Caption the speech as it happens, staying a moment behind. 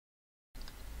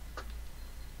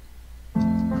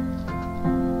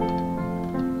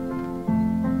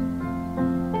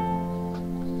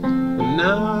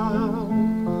now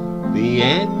the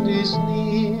end is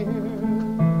near,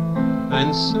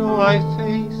 and so I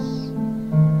face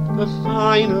the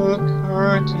final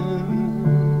curtain.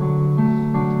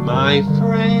 My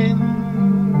friend,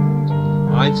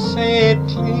 I've said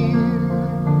clear,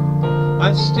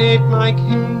 I've stated my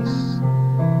case,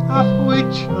 of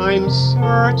which I'm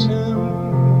certain.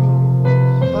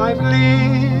 I've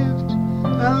lived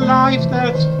a life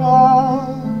that's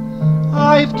full,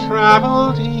 I've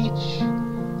travelled each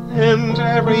and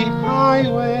every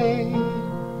highway,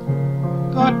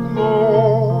 but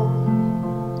more,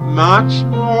 much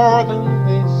more than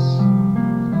this,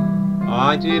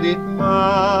 I did it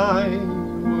my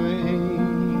way.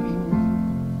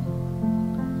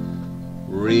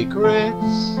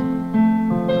 Regrets,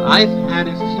 I've had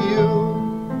a few,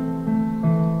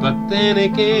 but then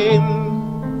again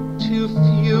too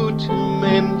few to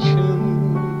mention.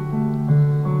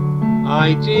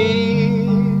 I did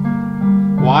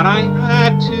what I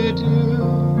had to do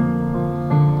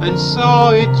and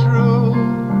saw it through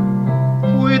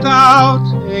without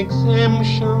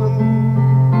exemption.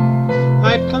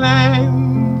 I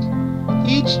planned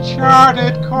each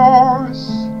charted course,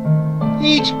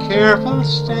 each careful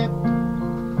step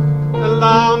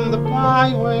along the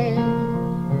byway,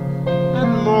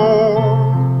 and more,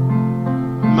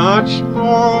 much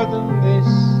more than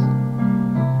this,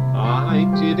 I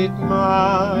did it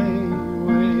my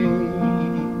way.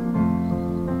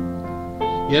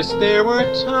 Yes, there were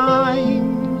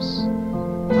times,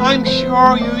 I'm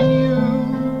sure you knew,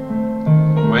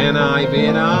 when I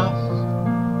bit off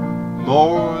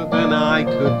more than I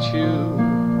could chew.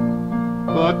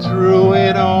 But through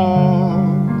it all,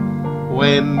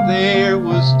 when there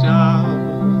was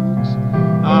doubt,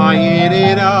 I ate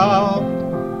it up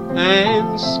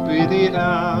and spit it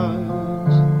out.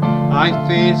 I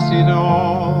faced it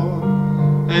all,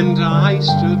 and I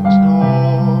stood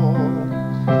tall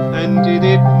and did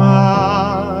it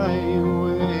my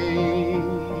way.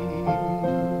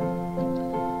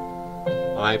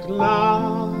 I've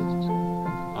loved,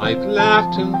 I've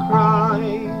laughed and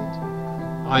cried,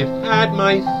 I've had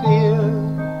my fill,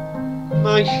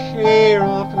 my share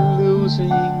of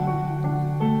losing,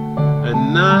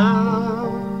 and now,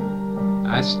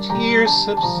 as tears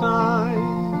subside,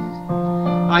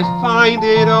 I find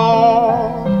it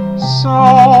all so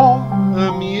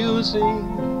amusing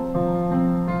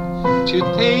to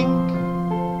think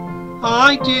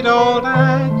I did all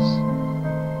that,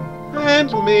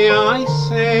 and may I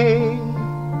say,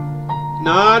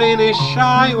 not in a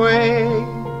shy way,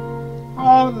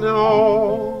 oh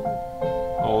no,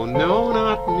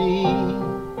 not me,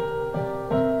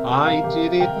 I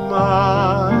did it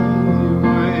my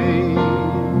way.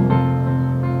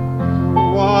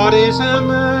 What is a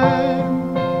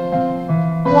man?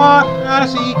 What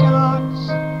has he got?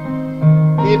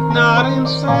 If not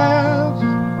himself,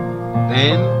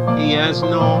 then he has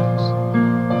naught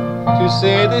to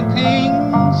say the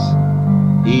things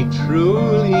he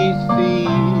truly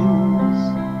feels,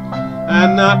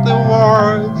 and not the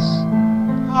words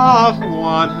of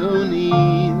one who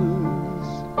kneels.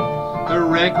 The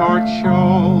record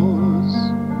shows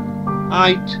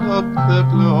I took the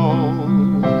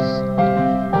blows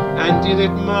and did it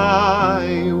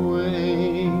my way.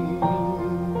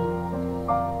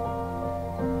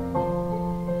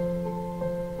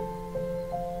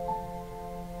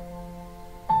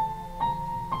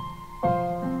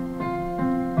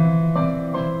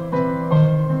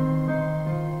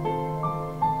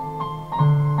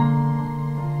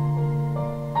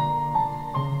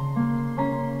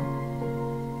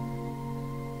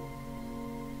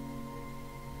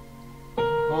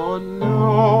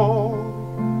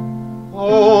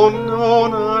 Oh no,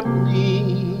 not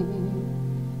me,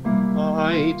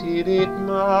 I did it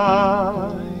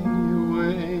my